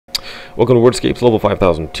Welcome to WORDSCAPES level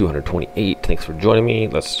 5228. Thanks for joining me.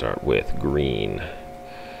 Let's start with green.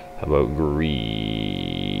 How about greened?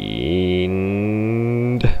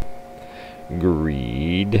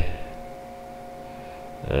 Greed.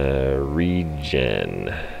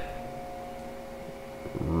 Regen.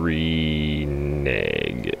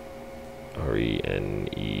 Reneg.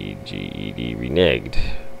 R-E-N-E-G-E-D. Reneged.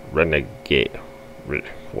 Renegade.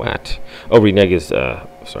 What? Oh, reneg is,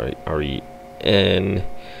 sorry,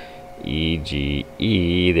 R-E-N-E-G-E.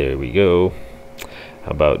 There we go.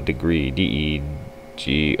 How about degree? D-E-G-R-E-E.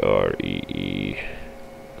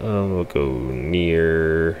 We'll go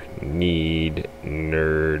near, need,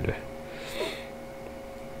 nerd.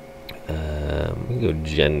 We can go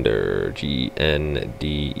gender. G-N-D-E-R.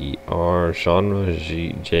 Genre.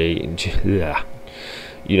 G-J. Yeah.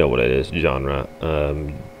 You know what it is. Genre.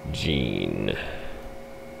 Gene.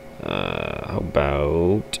 How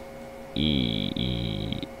about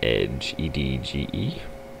edge, E-D-G-E.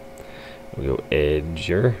 We'll go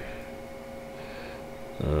edger.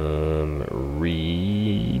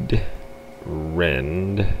 Read,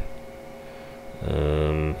 rend.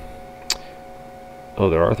 Oh,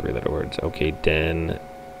 there are three-letter words. Okay, den,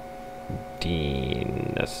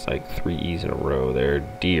 dean. That's like 3 E's in a row there.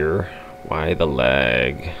 Deer. Why the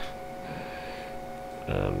lag?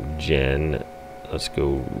 Gen. Let's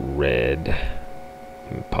go red.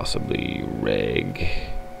 Possibly reg.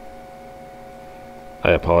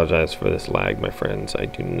 I apologize for this lag, my friends. I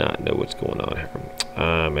do not know what's going on here.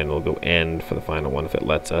 And we'll go end for the final one if it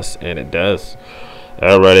lets us, and it does.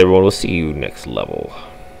 Alright, everyone. We'll see you next level.